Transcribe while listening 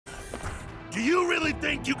Do you really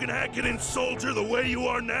think you can hack it in Soldier the way you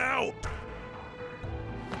are now?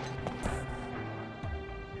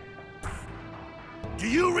 Do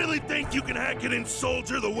you really think you can hack it in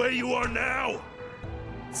Soldier the way you are now?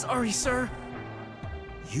 Sorry, sir.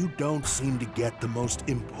 You don't seem to get the most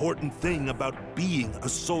important thing about being a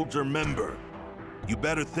Soldier member. You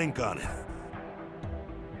better think on it.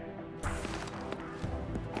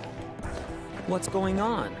 What's going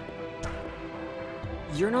on?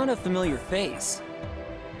 You're not a familiar face.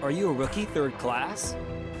 Are you a rookie 3rd class?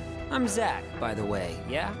 I'm Zach, by the way,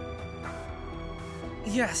 yeah?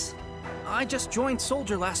 Yes. I just joined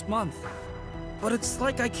Soldier last month. But it's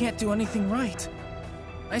like I can't do anything right.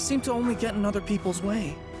 I seem to only get in other people's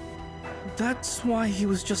way. That's why he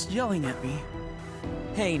was just yelling at me.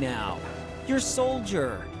 Hey now, you're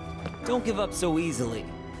Soldier. Don't give up so easily.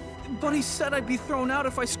 But he said I'd be thrown out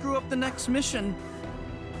if I screw up the next mission.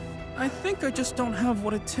 I think I just don't have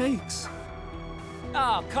what it takes.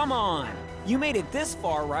 Oh, come on. You made it this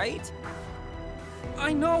far, right?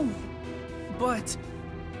 I know, but...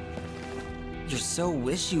 You're so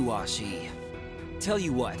wishy-washy. Tell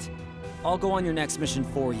you what, I'll go on your next mission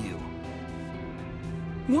for you.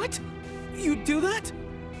 What? You'd do that?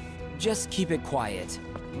 Just keep it quiet.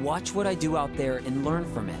 Watch what I do out there and learn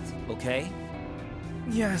from it, okay?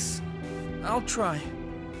 Yes, I'll try.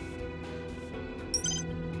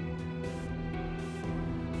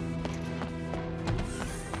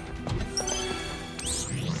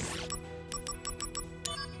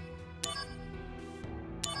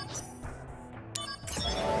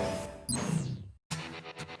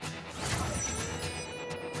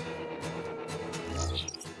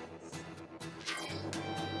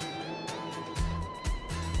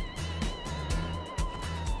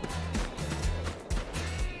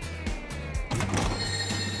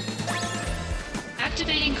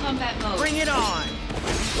 Activating combat mode. Bring it on!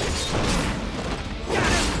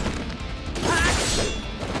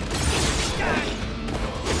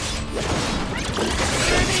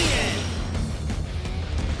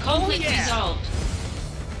 Conflict resolved.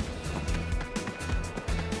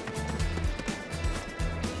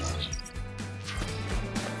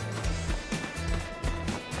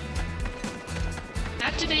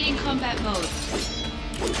 Activating combat mode.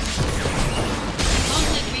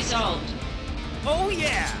 Conflict resolved. Oh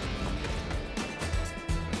yeah!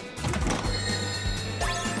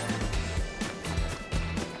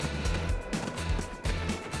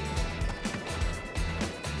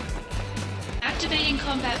 Activating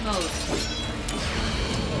combat mode.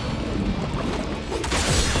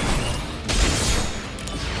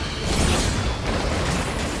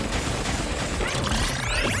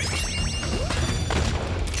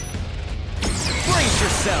 Brace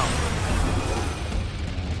yourself!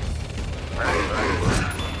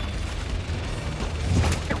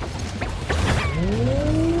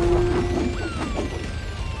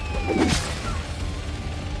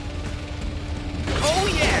 Oh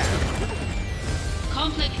yeah!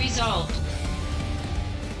 Conflict resolved.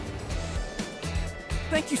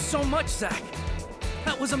 Thank you so much, Zach.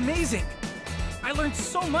 That was amazing. I learned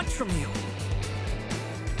so much from you.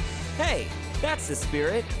 Hey, that's the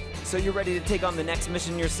spirit. So you're ready to take on the next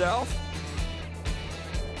mission yourself?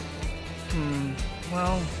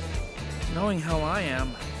 Well, knowing how I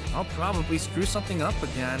am, I'll probably screw something up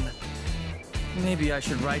again. Maybe I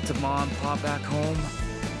should write to Mom and Pop back home.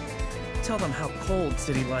 Tell them how cold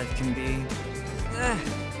city life can be.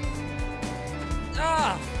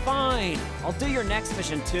 Fine. I'll do your next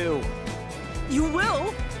mission too. You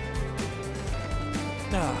will?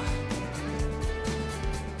 Ah.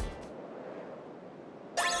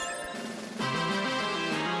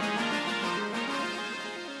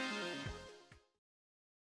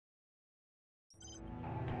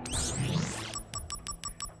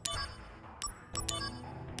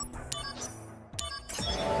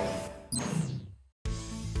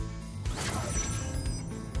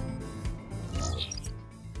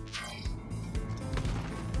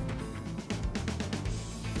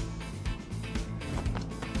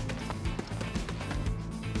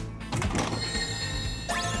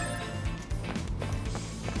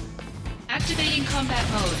 Activating combat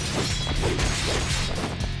mode.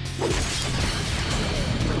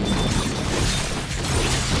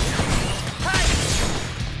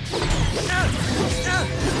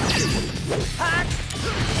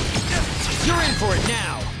 You're in for it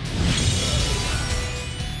now!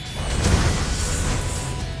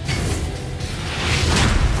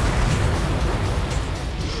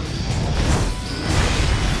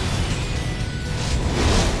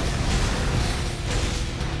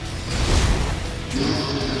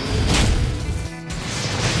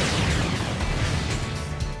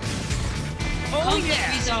 Conflict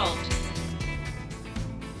resolved.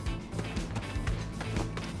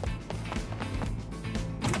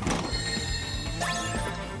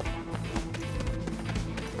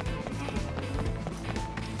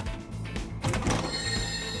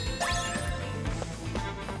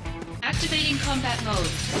 Activating combat mode.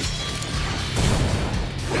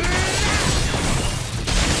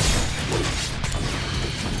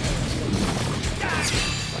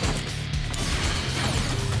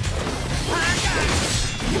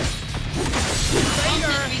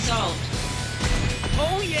 Conflict resolved.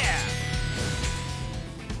 Oh yeah!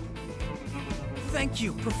 Thank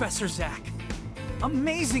you, Professor Zack.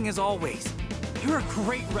 Amazing as always. You're a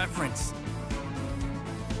great reference.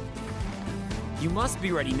 You must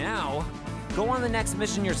be ready now. Go on the next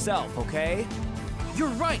mission yourself, okay? You're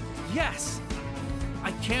right, yes.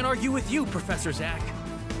 I can't argue with you, Professor Zack.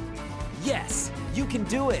 Yes, you can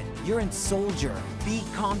do it. You're in Soldier. Be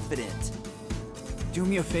confident. Do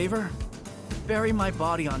me a favor? Bury my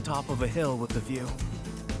body on top of a hill with a view.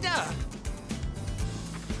 Duh.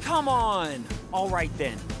 Come on! All right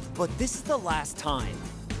then, but this is the last time.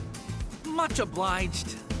 Much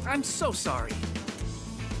obliged. I'm so sorry.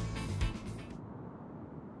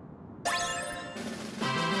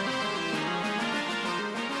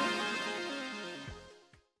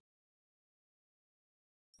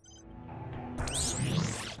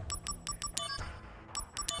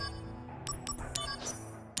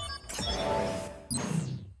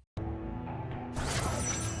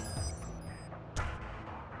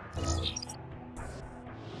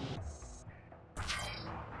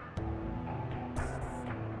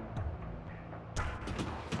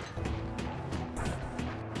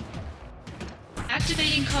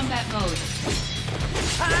 Activating combat mode.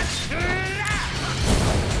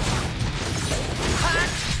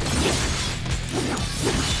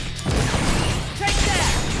 Take that!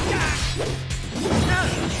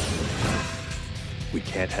 We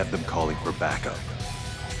can't have them calling for backup.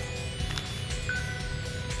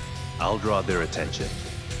 I'll draw their attention.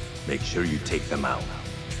 Make sure you take them out.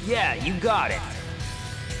 Yeah, you got it.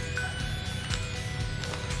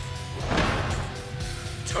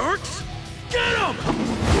 Turks? Get him!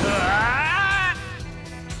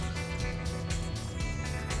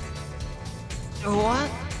 What?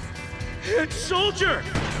 It's Soldier!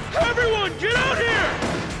 Everyone, get out here!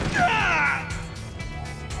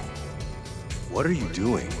 What are you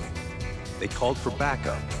doing? They called for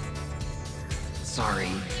backup.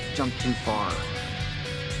 Sorry, jumped too far.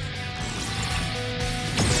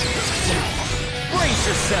 Brace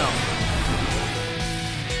yourself!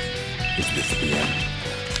 Is this the end?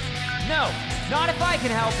 No, not if I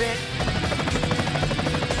can help it.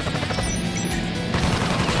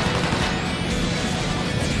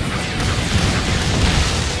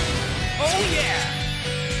 Oh yeah!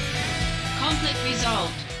 Conflict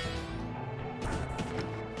resolved.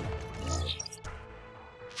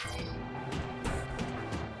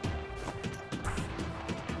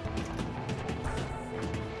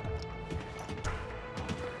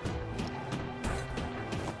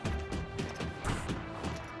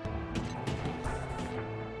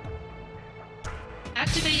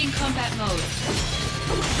 Activating combat mode.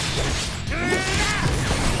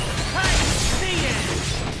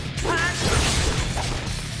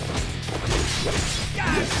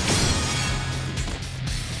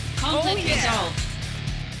 Conflict resolved.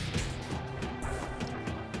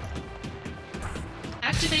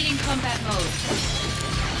 Activating combat mode.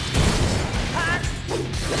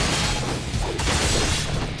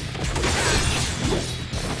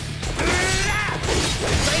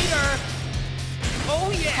 Later!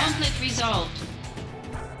 Oh yeah! Conflict resolved.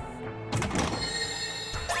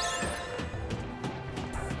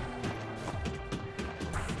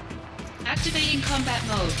 Activating combat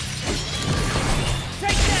mode.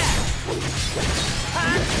 Take that!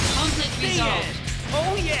 Conflict resolved.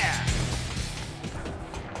 Oh yeah!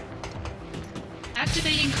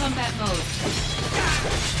 Activating combat mode.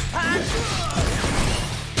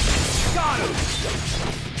 Got him!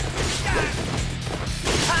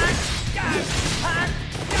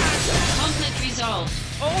 Conflict resolved.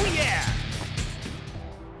 Oh yeah!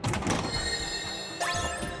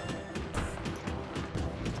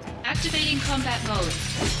 Activating combat mode.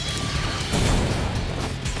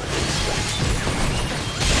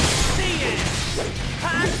 See it!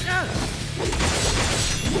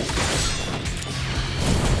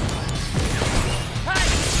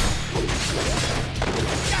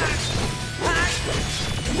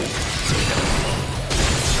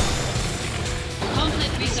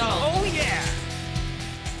 Conflict resolved. Oh yeah!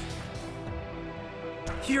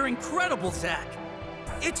 You're incredible, Zack.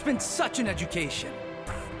 It's been such an education.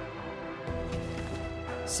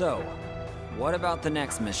 So, what about the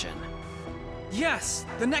next mission? Yes,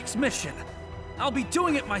 the next mission. I'll be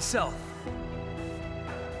doing it myself.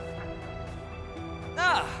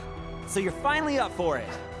 Ah! So you're finally up for it.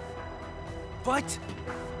 But,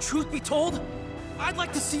 truth be told, I'd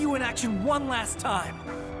like to see you in action one last time.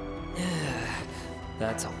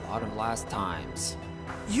 That's a lot of last times.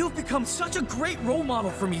 You've become such a great role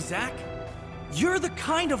model for me, Zack. You're the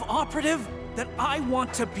kind of operative that I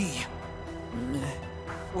want to be.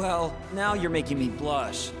 Well, now you're making me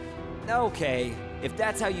blush. Okay, if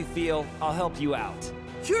that's how you feel, I'll help you out.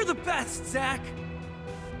 You're the best, Zack!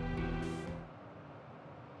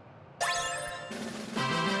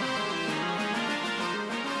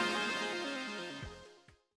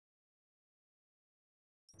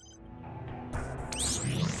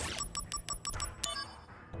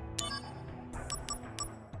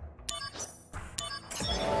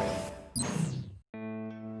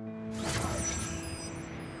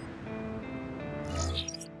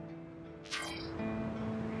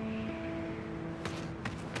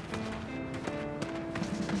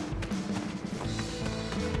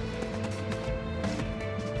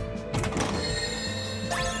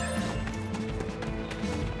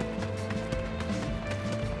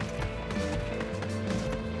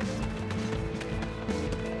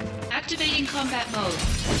 Activating combat mode.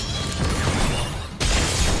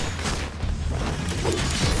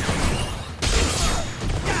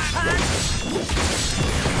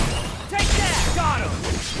 Take that! Got him!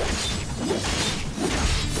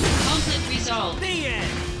 Conflict resolved. The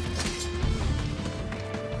end!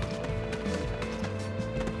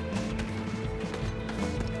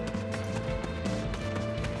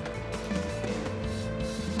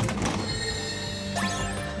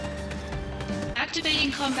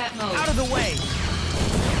 Activating combat mode. Out of the way!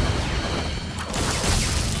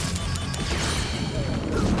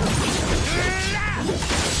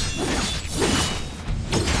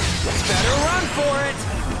 Better run for it!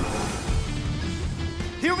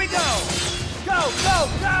 Here we go! Go, go,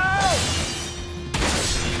 go!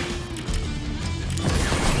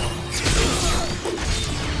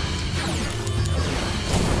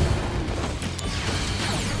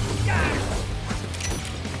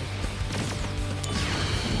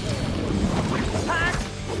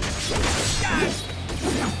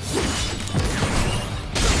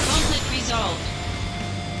 Conflict resolved.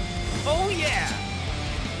 Oh yeah!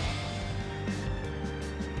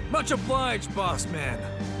 Much obliged, boss man.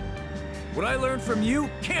 What I learned from you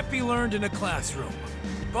can't be learned in a classroom.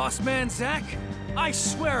 Boss man Zack, I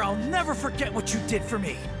swear I'll never forget what you did for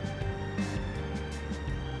me.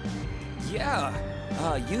 Yeah,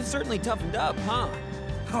 you've certainly toughened up, huh?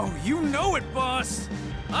 Oh, you know it, boss!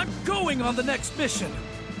 I'm going on the next mission,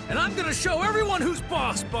 and I'm gonna show everyone who's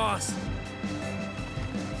boss, boss!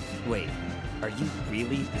 Wait, are you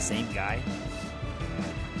really the same guy?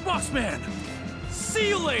 Boss man! See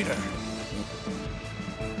you later!